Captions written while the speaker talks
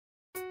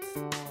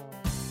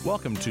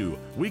Welcome to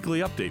Weekly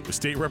Update with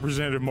State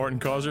Representative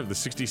Martin Causer of the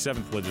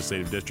 67th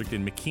Legislative District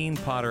in McKean,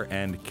 Potter,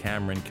 and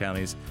Cameron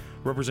counties.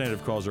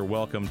 Representative Causer,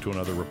 welcome to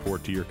another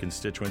report to your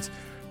constituents.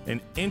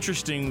 An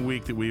interesting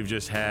week that we've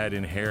just had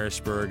in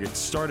Harrisburg. It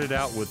started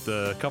out with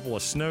a couple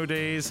of snow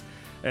days,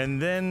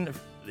 and then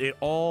it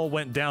all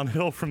went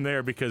downhill from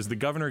there because the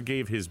governor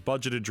gave his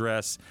budget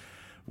address,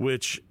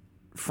 which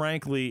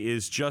frankly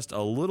is just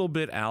a little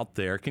bit out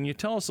there. Can you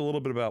tell us a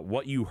little bit about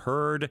what you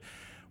heard,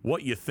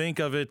 what you think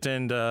of it,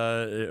 and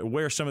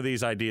where some of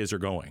these ideas are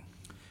going?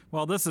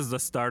 Well, this is the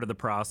start of the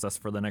process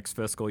for the next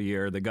fiscal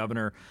year. The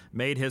governor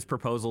made his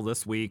proposal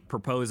this week,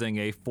 proposing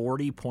a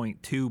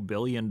 $40.2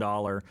 billion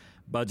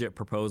budget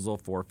proposal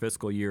for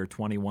fiscal year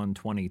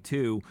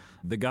 21-22.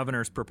 The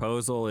governor's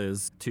proposal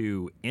is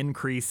to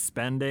increase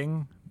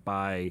spending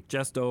by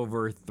just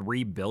over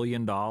 $3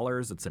 billion.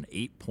 It's an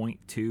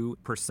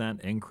 8.2%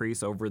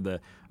 increase over the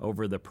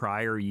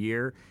prior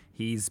year.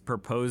 He's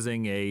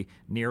proposing a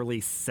nearly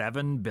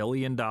 $7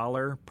 billion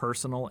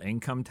personal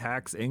income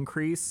tax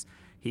increase.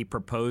 He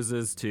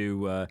proposes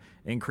to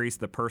increase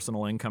the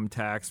personal income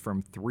tax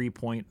from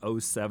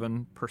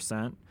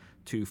 3.07%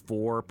 to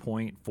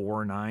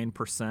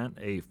 4.49%,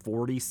 a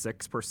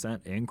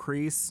 46%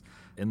 increase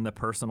in the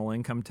personal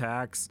income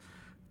tax,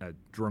 a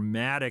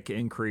dramatic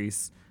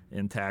increase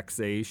in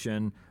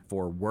taxation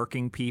for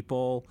working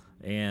people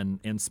and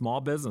in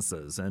small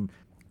businesses. And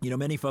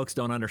many folks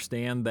don't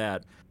understand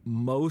that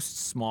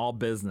most small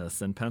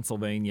business in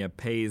Pennsylvania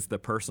pays the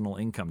personal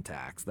income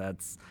tax.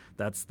 That's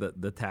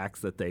the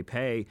tax that they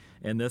pay,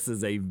 and this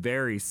is a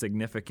very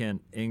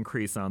significant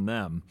increase on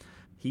them.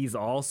 He's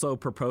also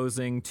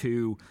proposing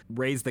to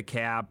raise the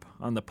cap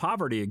on the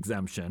poverty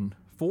exemption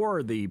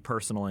for the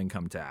personal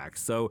income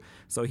tax. So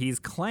he's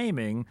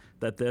claiming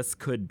that this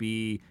could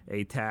be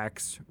a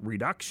tax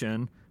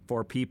reduction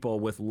for people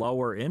with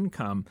lower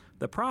income.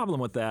 The problem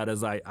with that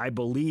is I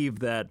believe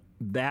that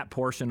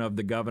portion of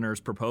the governor's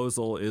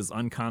proposal is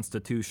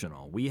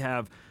unconstitutional. We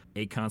have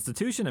a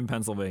constitution in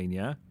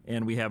Pennsylvania,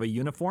 and we have a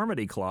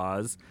uniformity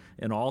clause,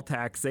 and all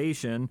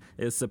taxation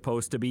is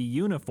supposed to be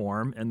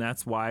uniform, and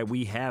that's why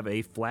we have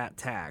a flat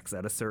tax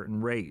at a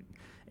certain rate.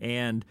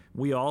 And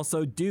we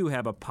also do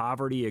have a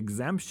poverty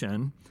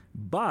exemption,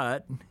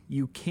 but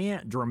you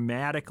can't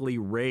dramatically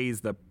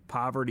raise the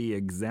poverty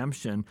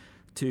exemption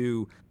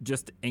to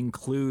just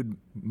include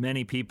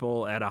many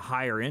people at a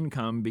higher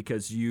income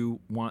because you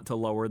want to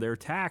lower their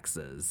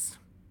taxes.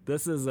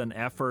 This is an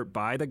effort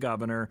by the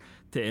governor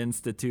to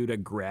institute a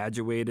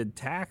graduated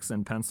tax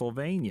in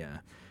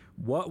Pennsylvania.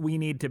 What we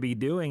need to be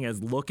doing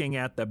is looking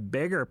at the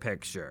bigger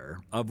picture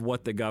of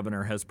what the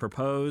governor has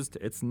proposed.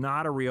 It's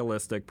not a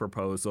realistic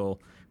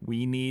proposal.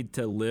 We need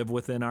to live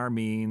within our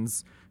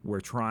means.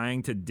 We're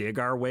trying to dig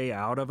our way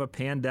out of a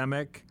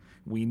pandemic.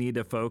 We need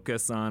to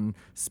focus on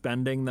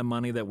spending the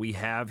money that we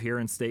have here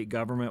in state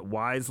government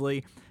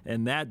wisely,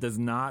 and that does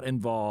not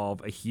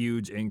involve a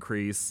huge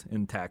increase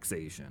in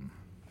taxation.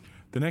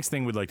 The next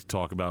thing we'd like to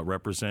talk about,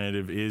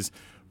 Representative, is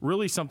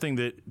really something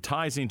that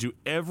ties into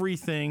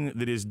everything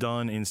that is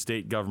done in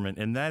state government,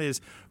 and that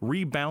is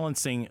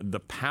rebalancing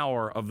the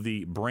power of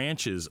the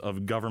branches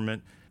of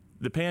government.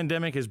 The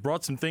pandemic has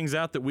brought some things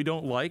out that we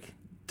don't like.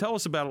 Tell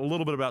us a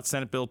little bit about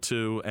Senate Bill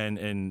 2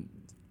 and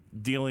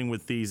dealing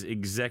with these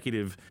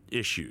executive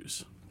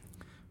issues.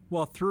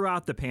 Well,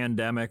 throughout the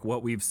pandemic,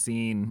 what we've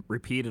seen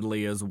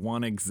repeatedly is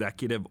one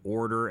executive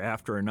order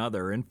after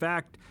another. In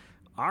fact,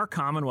 our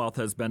Commonwealth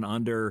has been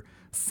under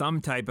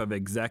some type of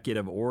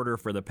executive order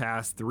for the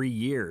past 3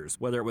 years,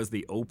 whether it was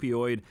the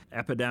opioid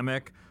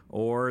epidemic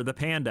or the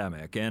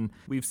pandemic. And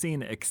we've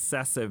seen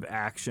excessive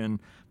action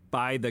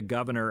by the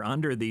governor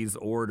under these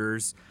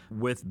orders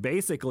with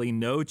basically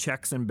no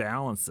checks and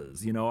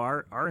balances.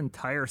 Our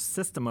entire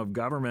system of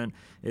government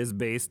is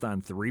based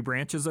on 3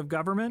 branches of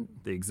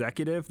government: the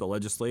executive, the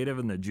legislative,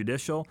 and the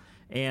judicial.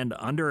 And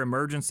under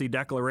emergency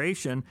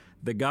declaration,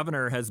 the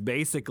governor has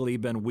basically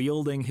been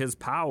wielding his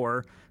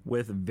power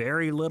with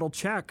very little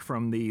check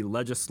from the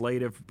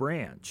legislative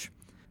branch.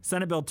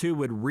 Senate Bill 2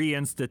 would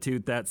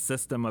reinstitute that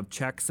system of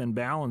checks and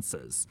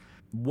balances.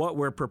 What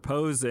we're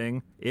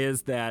proposing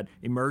is that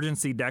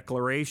emergency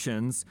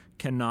declarations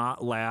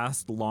cannot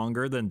last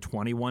longer than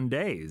 21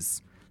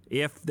 days.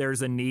 If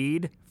there's a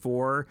need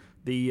for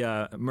the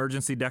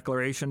emergency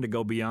declaration to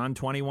go beyond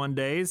 21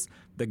 days,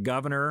 the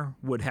governor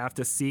would have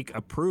to seek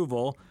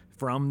approval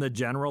from the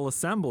General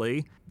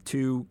Assembly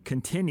to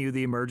continue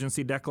the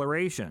emergency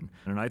declaration.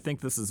 And I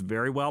think this is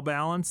very well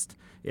balanced.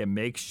 It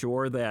makes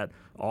sure that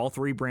all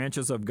 3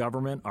 branches of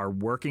government are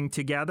working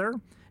together.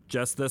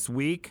 Just this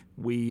week,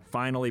 we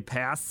finally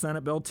passed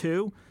Senate Bill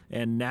 2,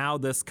 and now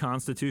this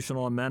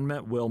constitutional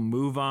amendment will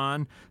move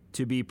on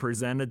to be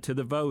presented to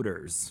the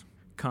voters.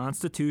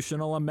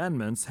 Constitutional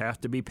amendments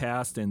have to be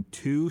passed in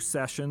 2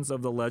 sessions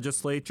of the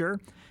legislature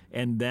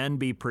and then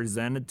be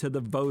presented to the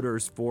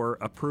voters for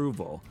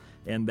approval.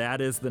 And that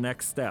is the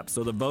next step.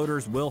 So the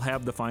voters will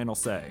have the final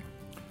say.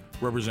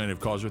 Representative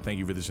Causer, thank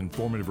you for this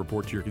informative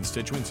report to your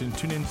constituents, and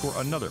tune in for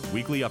another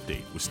weekly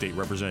update with State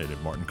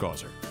Representative Martin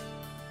Causer.